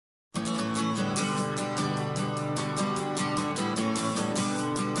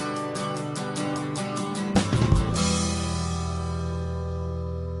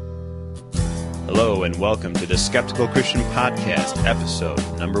and welcome to the Skeptical Christian Podcast, episode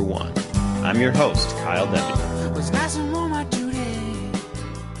number 1. I'm your host, Kyle Debbie.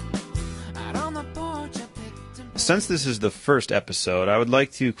 Since this is the first episode, I would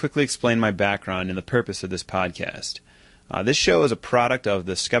like to quickly explain my background and the purpose of this podcast. This show is a product of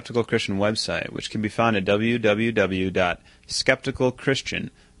the Skeptical Christian website, which can be found at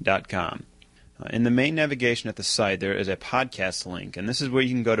www.skepticalchristian.com. In the main navigation at the site, there is a podcast link, and this is where you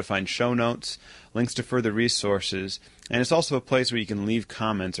can go to find show notes, links to further resources, and it's also a place where you can leave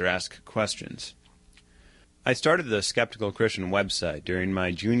comments or ask questions. I started the Skeptical Christian website during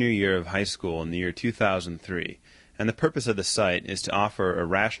my junior year of high school in the year 2003, and the purpose of the site is to offer a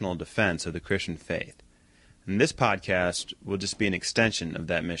rational defense of the Christian faith. And this podcast will just be an extension of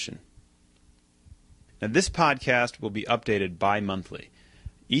that mission. Now, this podcast will be updated bi-monthly.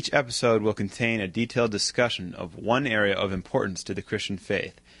 Each episode will contain a detailed discussion of one area of importance to the Christian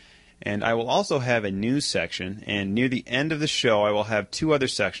faith. And I will also have a news section, and near the end of the show I will have 2 other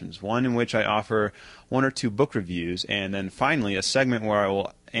sections, one in which I offer 1 or 2 book reviews, and then finally a segment where I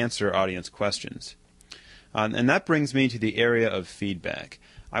will answer audience questions. And that brings me to the area of feedback.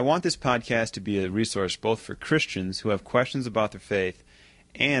 I want this podcast to be a resource both for Christians who have questions about their faith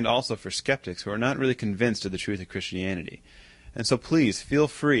and also for skeptics who are not really convinced of the truth of Christianity. And so please feel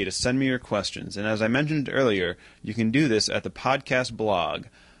free to send me your questions. And as I mentioned earlier, you can do this at the podcast blog,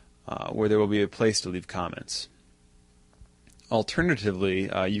 where there will be a place to leave comments. Alternatively,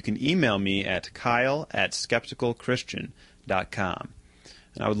 you can email me at kyle@skepticalchristian.com.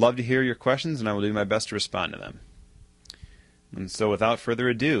 And I would love to hear your questions, and I will do my best to respond to them. And so without further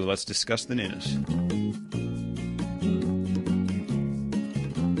ado, let's discuss the news.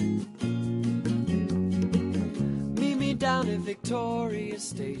 Down at Victoria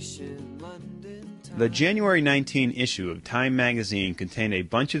Station, London town. The January 19 issue of Time magazine contained a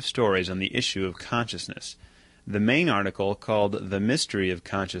bunch of stories on the issue of consciousness. The main article, called The Mystery of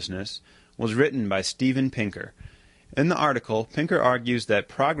Consciousness, was written by Steven Pinker. In the article, Pinker argues that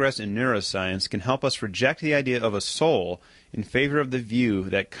progress in neuroscience can help us reject the idea of a soul in favor of the view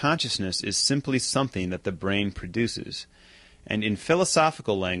that consciousness is simply something that the brain produces. And in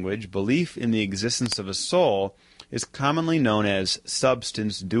philosophical language, belief in the existence of a soul is commonly known as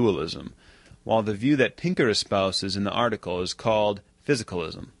substance dualism, while the view that Pinker espouses in the article is called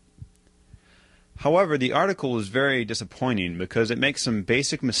physicalism. However, the article is very disappointing because it makes some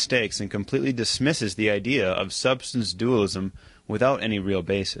basic mistakes and completely dismisses the idea of substance dualism without any real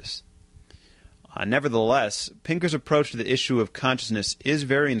basis. Nevertheless, Pinker's approach to the issue of consciousness is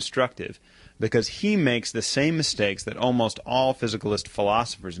very instructive because he makes the same mistakes that almost all physicalist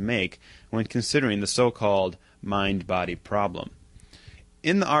philosophers make when considering the so-called mind-body problem.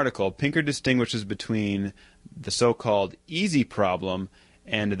 In the article, Pinker distinguishes between the so-called easy problem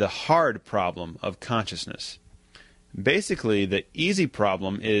and the hard problem of consciousness. Basically, the easy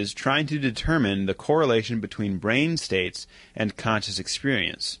problem is trying to determine the correlation between brain states and conscious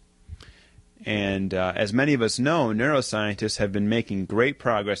experience. And as many of us know, neuroscientists have been making great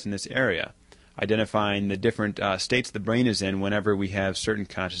progress in this area, identifying the different states the brain is in whenever we have certain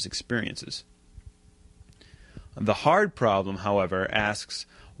conscious experiences. The hard problem, however, asks,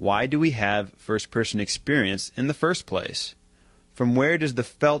 why do we have first-person experience in the first place? From where does the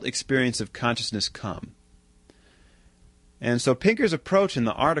felt experience of consciousness come? And so Pinker's approach in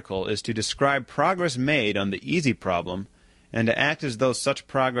the article is to describe progress made on the easy problem and to act as though such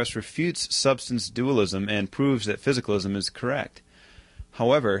progress refutes substance dualism and proves that physicalism is correct.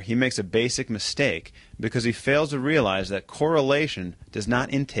 However, he makes a basic mistake because he fails to realize that correlation does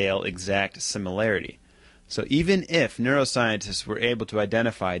not entail exact similarity. So even if neuroscientists were able to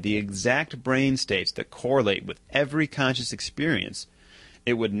identify the exact brain states that correlate with every conscious experience,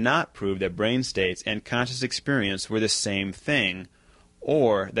 it would not prove that brain states and conscious experience were the same thing,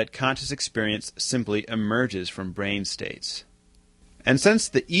 or that conscious experience simply emerges from brain states. And since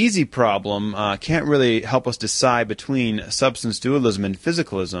the easy problem can't really help us decide between substance dualism and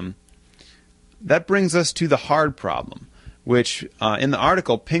physicalism, that brings us to the hard problem, which in the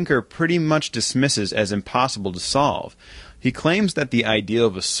article Pinker pretty much dismisses as impossible to solve. He claims that the idea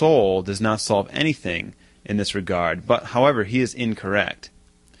of a soul does not solve anything in this regard, but however he is incorrect.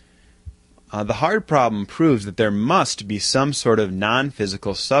 The hard problem proves that there must be some sort of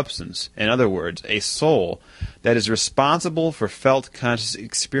non-physical substance, in other words, a soul, that is responsible for felt conscious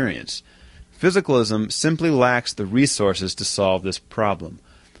experience. Physicalism simply lacks the resources to solve this problem.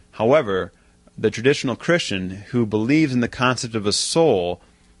 However, the traditional Christian who believes in the concept of a soul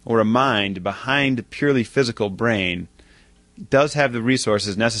or a mind behind the purely physical brain does have the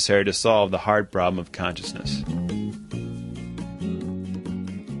resources necessary to solve the hard problem of consciousness.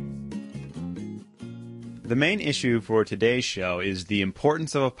 The main issue for today's show is the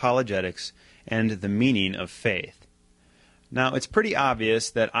importance of apologetics and the meaning of faith. Now, it's pretty obvious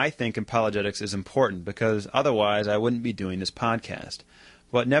that I think apologetics is important because otherwise I wouldn't be doing this podcast.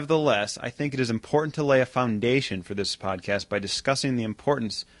 But nevertheless, I think it is important to lay a foundation for this podcast by discussing the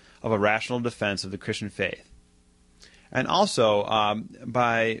importance of a rational defense of the Christian faith. And also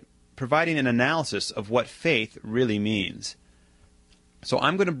by providing an analysis of what faith really means. So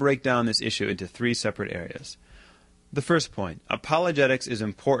I'm going to break down this issue into three separate areas. The first point, apologetics is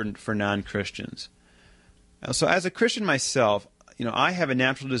important for non-Christians. So as a Christian myself, I have a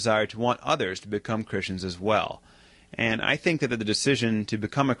natural desire to want others to become Christians as well. And I think that the decision to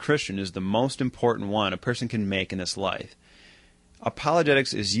become a Christian is the most important one a person can make in this life.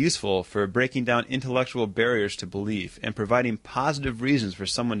 Apologetics is useful for breaking down intellectual barriers to belief and providing positive reasons for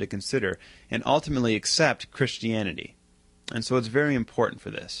someone to consider and ultimately accept Christianity. And so it's very important for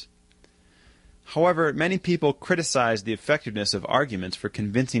this. However, many people criticize the effectiveness of arguments for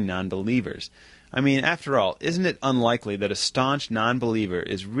convincing non-believers. I mean, after all, isn't it unlikely that a staunch non-believer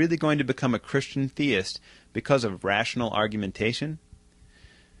is really going to become a Christian theist because of rational argumentation?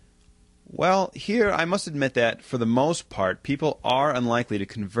 Well, here I must admit that, for the most part, people are unlikely to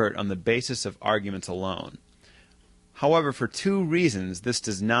convert on the basis of arguments alone. However, for two reasons, this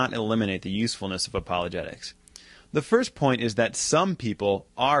does not eliminate the usefulness of apologetics. The first point is that some people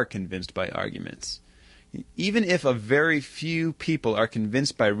are convinced by arguments. Even if a very few people are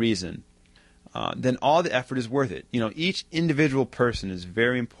convinced by reason, then all the effort is worth it. Each individual person is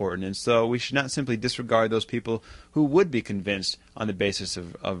very important, and so we should not simply disregard those people who would be convinced on the basis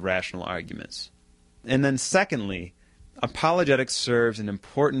of rational arguments. And then secondly, apologetics serves an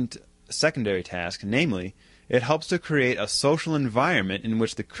important secondary task, namely, it helps to create a social environment in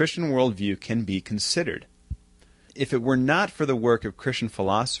which the Christian worldview can be considered. If it were not for the work of Christian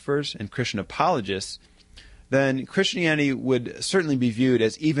philosophers and Christian apologists, then Christianity would certainly be viewed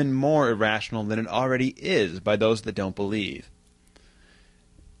as even more irrational than it already is by those that don't believe.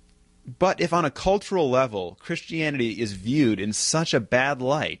 But if on a cultural level Christianity is viewed in such a bad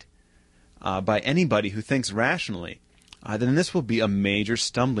light by anybody who thinks rationally, then this will be a major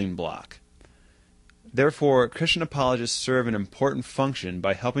stumbling block. Therefore, Christian apologists serve an important function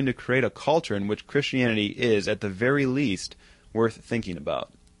by helping to create a culture in which Christianity is, at the very least, worth thinking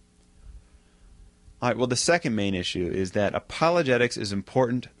about. All right, well, the second main issue is that apologetics is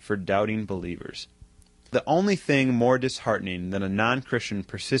important for doubting believers. The only thing more disheartening than a non-Christian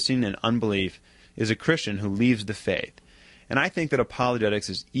persisting in unbelief is a Christian who leaves the faith. And I think that apologetics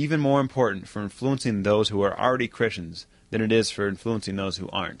is even more important for influencing those who are already Christians than it is for influencing those who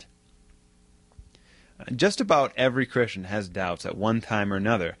aren't. Just about every Christian has doubts at one time or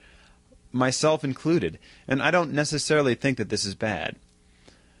another, myself included, and I don't necessarily think that this is bad.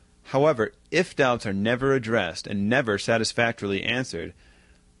 However, if doubts are never addressed and never satisfactorily answered,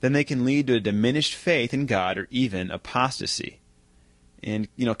 then they can lead to a diminished faith in God or even apostasy. And,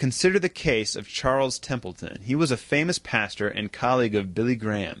 consider the case of Charles Templeton. He was a famous pastor and colleague of Billy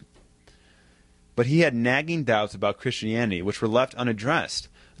Graham. But he had nagging doubts about Christianity which were left unaddressed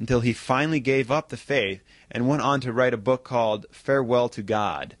until he finally gave up the faith and went on to write a book called Farewell to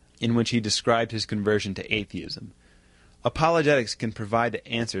God, in which he described his conversion to atheism. Apologetics can provide the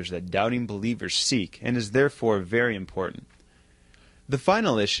answers that doubting believers seek and is therefore very important. The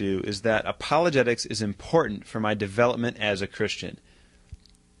final issue is that apologetics is important for my development as a Christian.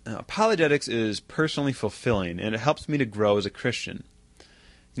 Apologetics is personally fulfilling and it helps me to grow as a Christian.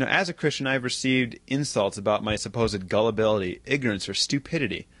 As a Christian, I've received insults about my supposed gullibility, ignorance, or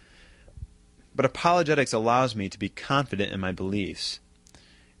stupidity. But apologetics allows me to be confident in my beliefs.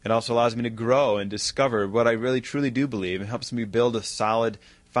 It also allows me to grow and discover what I really truly do believe and helps me build a solid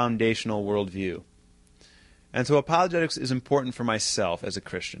foundational worldview. And so apologetics is important for myself as a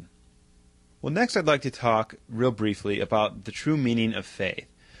Christian. Well, next I'd like to talk real briefly about the true meaning of faith.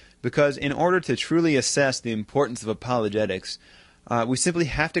 Because in order to truly assess the importance of apologetics, we simply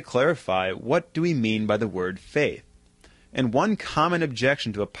have to clarify what do we mean by the word faith. And one common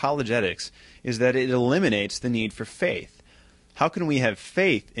objection to apologetics is that it eliminates the need for faith. How can we have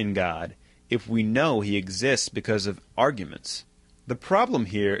faith in God if we know He exists because of arguments? The problem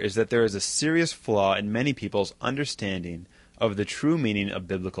here is that there is a serious flaw in many people's understanding of the true meaning of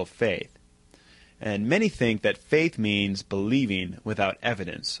biblical faith. And many think that faith means believing without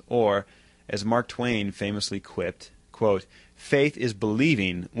evidence, or, as Mark Twain famously quipped, quote, "Faith is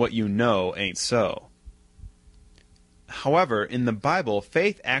believing what you know ain't so." However, in the Bible,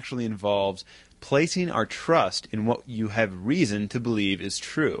 faith actually involves placing our trust in what you have reason to believe is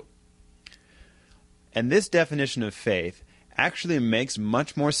true. And this definition of faith actually makes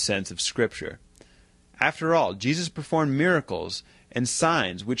much more sense of Scripture. After all, Jesus performed miracles and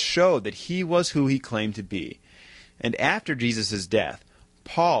signs which showed that he was who he claimed to be. And after Jesus' death,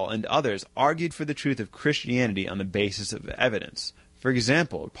 Paul and others argued for the truth of Christianity on the basis of evidence. For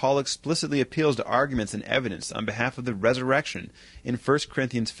example, Paul explicitly appeals to arguments and evidence on behalf of the resurrection in 1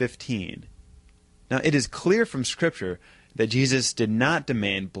 Corinthians 15. Now, it is clear from Scripture that Jesus did not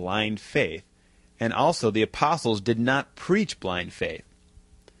demand blind faith, and also the apostles did not preach blind faith.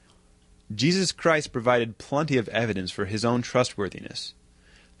 Jesus Christ provided plenty of evidence for his own trustworthiness.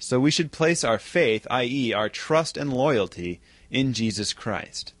 So we should place our faith, i.e., our trust and loyalty, in Jesus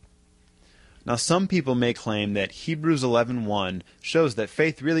Christ. Now, some people may claim that Hebrews 11:1 shows that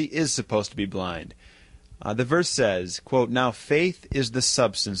faith really is supposed to be blind. The verse says, quote, "Now faith is the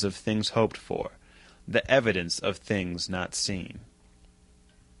substance of things hoped for, the evidence of things not seen."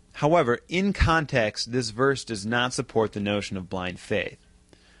 However, in context, this verse does not support the notion of blind faith.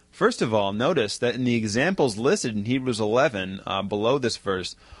 First of all, notice that in the examples listed in Hebrews 11 below this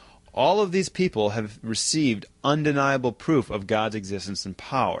verse, all of these people have received undeniable proof of God's existence and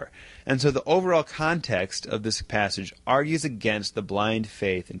power. And so the overall context of this passage argues against the blind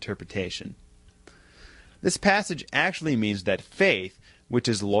faith interpretation. This passage actually means that faith, which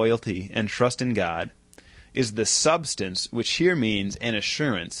is loyalty and trust in God, is the substance, which here means an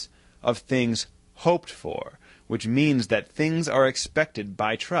assurance, of things hoped for, which means that things are expected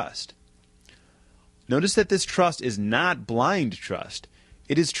by trust. Notice that this trust is not blind trust.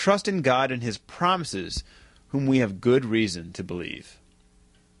 It is trust in God and his promises, whom we have good reason to believe.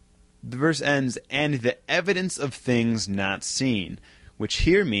 The verse ends, "and the evidence of things not seen," which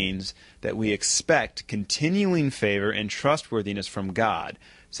here means that we expect continuing favor and trustworthiness from God,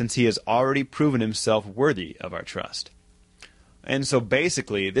 since he has already proven himself worthy of our trust. And so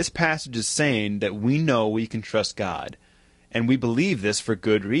basically, this passage is saying that we know we can trust God, and we believe this for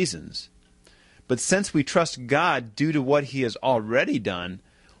good reasons. But since we trust God due to what he has already done,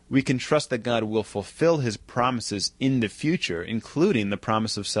 we can trust that God will fulfill his promises in the future, including the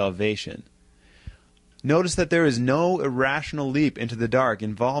promise of salvation. Notice that there is no irrational leap into the dark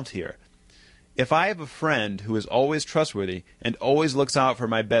involved here. If I have a friend who is always trustworthy and always looks out for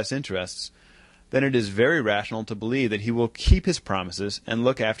my best interests, then it is very rational to believe that he will keep his promises and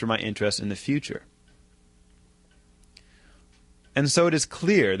look after my interests in the future. And so it is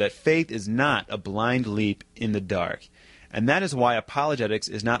clear that faith is not a blind leap in the dark, and that is why apologetics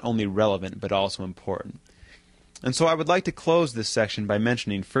is not only relevant but also important. And so I would like to close this section by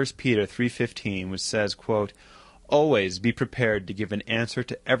mentioning 1 Peter 3:15, which says, quote, "Always be prepared to give an answer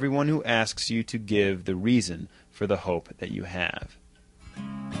to everyone who asks you to give the reason for the hope that you have."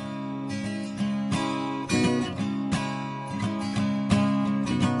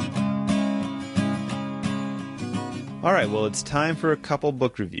 Alright, well, it's time for a couple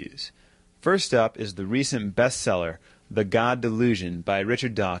book reviews. First up is the recent bestseller, The God Delusion by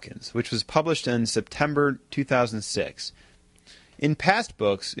Richard Dawkins, which was published in September 2006. In past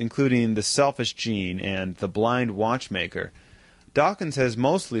books, including The Selfish Gene and The Blind Watchmaker, Dawkins has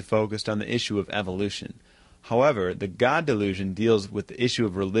mostly focused on the issue of evolution. However, The God Delusion deals with the issue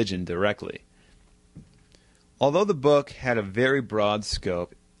of religion directly. Although the book had a very broad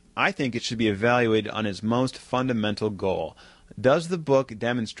scope, I think it should be evaluated on its most fundamental goal. Does the book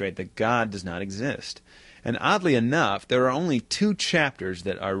demonstrate that God does not exist? And oddly enough, there are only 2 chapters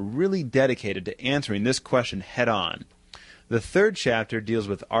that are really dedicated to answering this question head-on. The 3rd chapter deals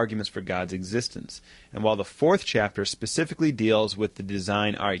with arguments for God's existence, and while the 4th chapter specifically deals with the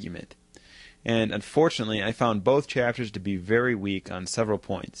design argument. And unfortunately, I found both chapters to be very weak on several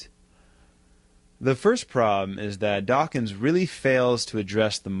points. The first problem is that Dawkins really fails to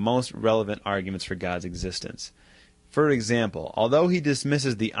address the most relevant arguments for God's existence. For example, although he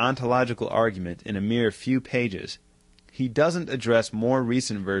dismisses the ontological argument in a mere few pages, he doesn't address more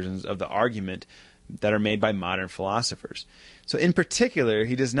recent versions of the argument that are made by modern philosophers. So in particular,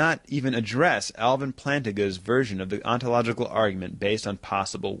 he does not even address Alvin Plantinga's version of the ontological argument based on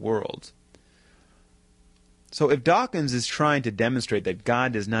possible worlds. So if Dawkins is trying to demonstrate that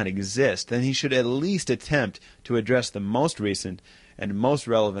God does not exist, then he should at least attempt to address the most recent and most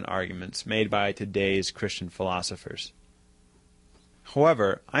relevant arguments made by today's Christian philosophers.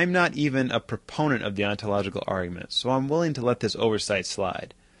 However, I'm not even a proponent of the ontological argument, so I'm willing to let this oversight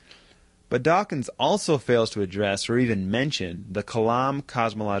slide. But Dawkins also fails to address or even mention the Kalam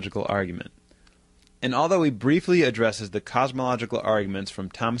cosmological argument. And although he briefly addresses the cosmological arguments from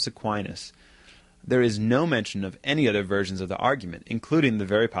Thomas Aquinas, there is no mention of any other versions of the argument, including the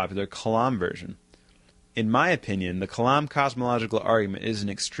very popular Kalam version. In my opinion, the Kalam cosmological argument is an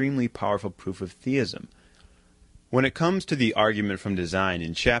extremely powerful proof of theism. When it comes to the argument from design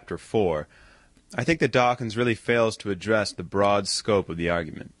in Chapter 4, I think that Dawkins really fails to address the broad scope of the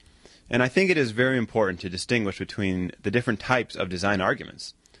argument. And I think it is very important to distinguish between the different types of design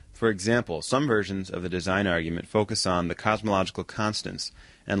arguments. For example, some versions of the design argument focus on the cosmological constants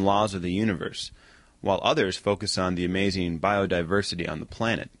and laws of the universe, while others focus on the amazing biodiversity on the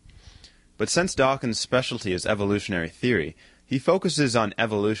planet. But since Dawkins' specialty is evolutionary theory, he focuses on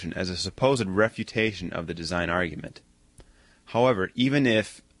evolution as a supposed refutation of the design argument. However, even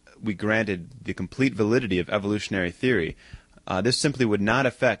if we granted the complete validity of evolutionary theory, this simply would not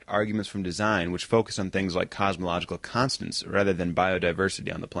affect arguments from design which focus on things like cosmological constants rather than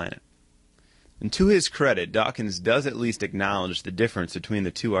biodiversity on the planet. And to his credit, Dawkins does at least acknowledge the difference between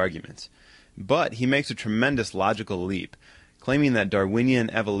the two arguments. But he makes a tremendous logical leap, claiming that Darwinian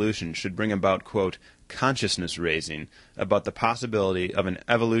evolution should bring about, quote, consciousness raising about the possibility of an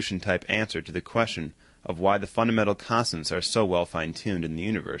evolution-type answer to the question of why the fundamental constants are so well fine-tuned in the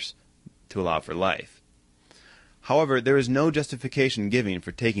universe to allow for life. However, there is no justification given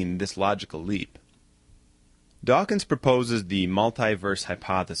for taking this logical leap. Dawkins proposes the multiverse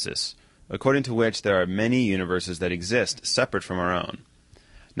hypothesis, according to which there are many universes that exist separate from our own.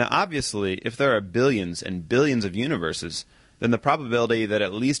 Now, obviously, if there are billions and billions of universes, then the probability that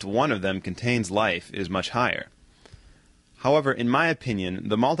at least one of them contains life is much higher. However, in my opinion,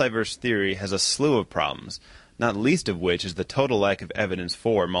 the multiverse theory has a slew of problems, not least of which is the total lack of evidence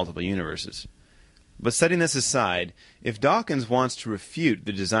for multiple universes. But setting this aside, if Dawkins wants to refute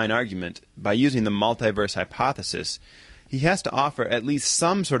the design argument by using the multiverse hypothesis, he has to offer at least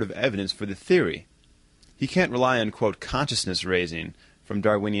some sort of evidence for the theory. He can't rely on, quote, consciousness raising from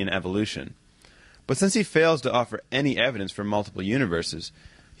Darwinian evolution. But since he fails to offer any evidence for multiple universes,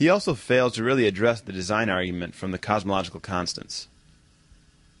 he also fails to really address the design argument from the cosmological constants.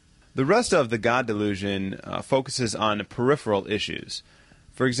 The rest of the God Delusion focuses on peripheral issues.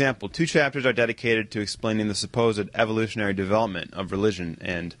 For example, 2 chapters are dedicated to explaining the supposed evolutionary development of religion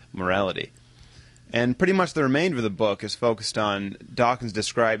and morality. And pretty much the remainder of the book is focused on Dawkins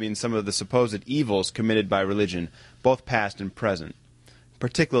describing some of the supposed evils committed by religion, both past and present,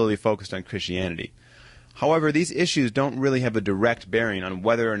 particularly focused on Christianity. However, these issues don't really have a direct bearing on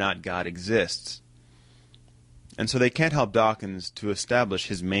whether or not God exists, and so they can't help Dawkins to establish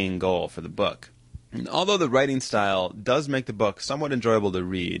his main goal for the book. And although the writing style does make the book somewhat enjoyable to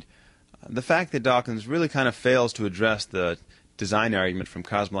read, the fact that Dawkins really kind of fails to address the design argument from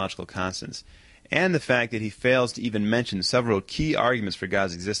cosmological constants, and the fact that he fails to even mention several key arguments for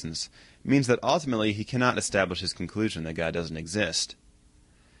God's existence, means that ultimately he cannot establish his conclusion that God doesn't exist.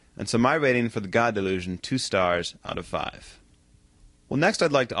 And so my rating for the God Delusion, 2 stars out of 5. Well, next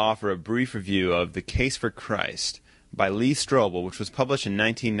I'd like to offer a brief review of The Case for Christ by Lee Strobel, which was published in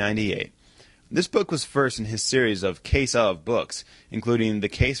 1998. This book was first in his series of Case of books, including The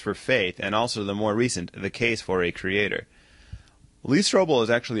Case for Faith and also the more recent The Case for a Creator. Lee Strobel is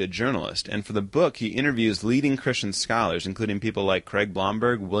actually a journalist, and for the book he interviews leading Christian scholars, including people like Craig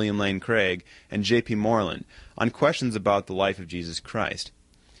Blomberg, William Lane Craig, and J.P. Moreland, on questions about the life of Jesus Christ.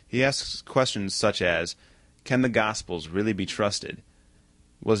 He asks questions such as, can the Gospels really be trusted?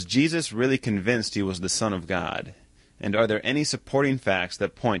 Was Jesus really convinced he was the Son of God? And are there any supporting facts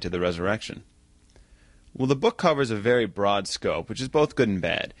that point to the resurrection? Well, the book covers a very broad scope, which is both good and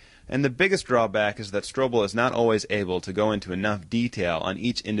bad, and the biggest drawback is that Strobel is not always able to go into enough detail on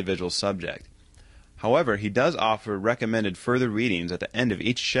each individual subject. However, he does offer recommended further readings at the end of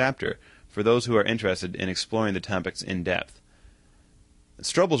each chapter for those who are interested in exploring the topics in depth.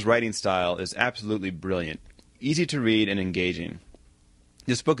 Strobel's writing style is absolutely brilliant, easy to read and engaging.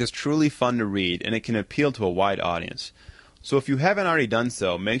 This book is truly fun to read, and it can appeal to a wide audience. So if you haven't already done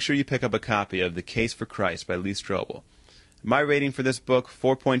so, make sure you pick up a copy of The Case for Christ by Lee Strobel. My rating for this book,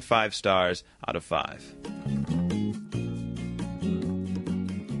 4.5 stars out of 5.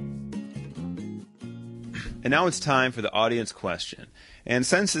 And now it's time for the audience question. And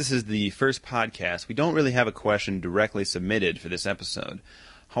since this is the first podcast, we don't really have a question directly submitted for this episode.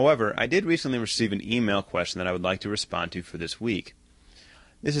 However, I did recently receive an email question that I would like to respond to for this week.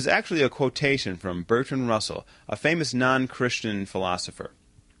 This is actually a quotation from Bertrand Russell, a famous non-Christian philosopher.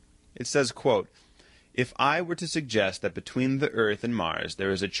 It says, quote, if I were to suggest that between the Earth and Mars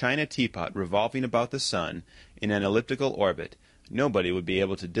there is a china teapot revolving about the Sun in an elliptical orbit, nobody would be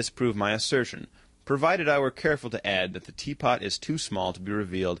able to disprove my assertion, provided I were careful to add that the teapot is too small to be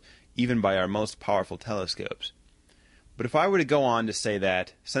revealed even by our most powerful telescopes. But if I were to go on to say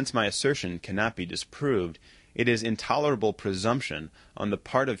that, since my assertion cannot be disproved, it is intolerable presumption on the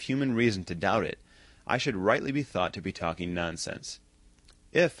part of human reason to doubt it, I should rightly be thought to be talking nonsense.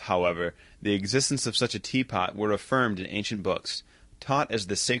 If, however, the existence of such a teapot were affirmed in ancient books, taught as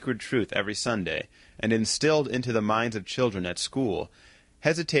the sacred truth every Sunday, and instilled into the minds of children at school,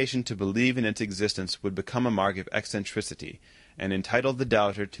 hesitation to believe in its existence would become a mark of eccentricity, and entitle the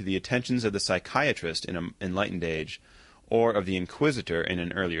doubter to the attentions of the psychiatrist in an enlightened age, or of the inquisitor in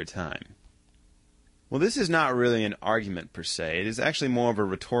an earlier time. Well, this is not really an argument per se. It is actually more of a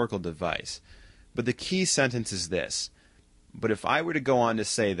rhetorical device. But the key sentence is this: but if I were to go on to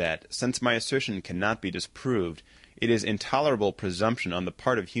say that, since my assertion cannot be disproved, it is intolerable presumption on the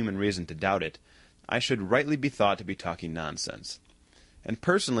part of human reason to doubt it, I should rightly be thought to be talking nonsense. And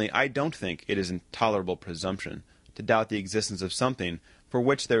personally, I don't think it is intolerable presumption to doubt the existence of something for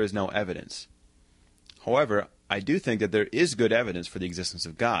which there is no evidence. However, I do think that there is good evidence for the existence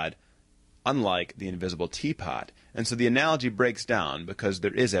of God, unlike the invisible teapot, and so the analogy breaks down because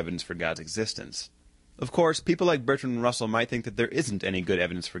there is evidence for God's existence. Of course, people like Bertrand Russell might think that there isn't any good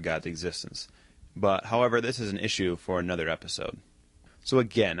evidence for God's existence. But, however, this is an issue for another episode. So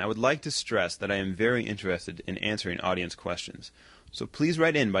again, I would like to stress that I am very interested in answering audience questions. So please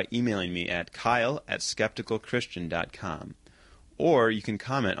write in by emailing me at kyle@skepticalchristian.com. Or you can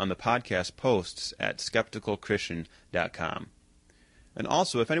comment on the podcast posts at skepticalchristian.com. And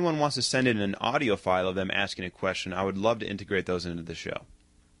also, if anyone wants to send in an audio file of them asking a question, I would love to integrate those into the show.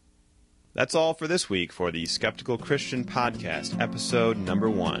 That's all for this week for the Skeptical Christian Podcast, episode number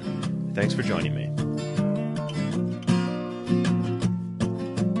 1. Thanks for joining me.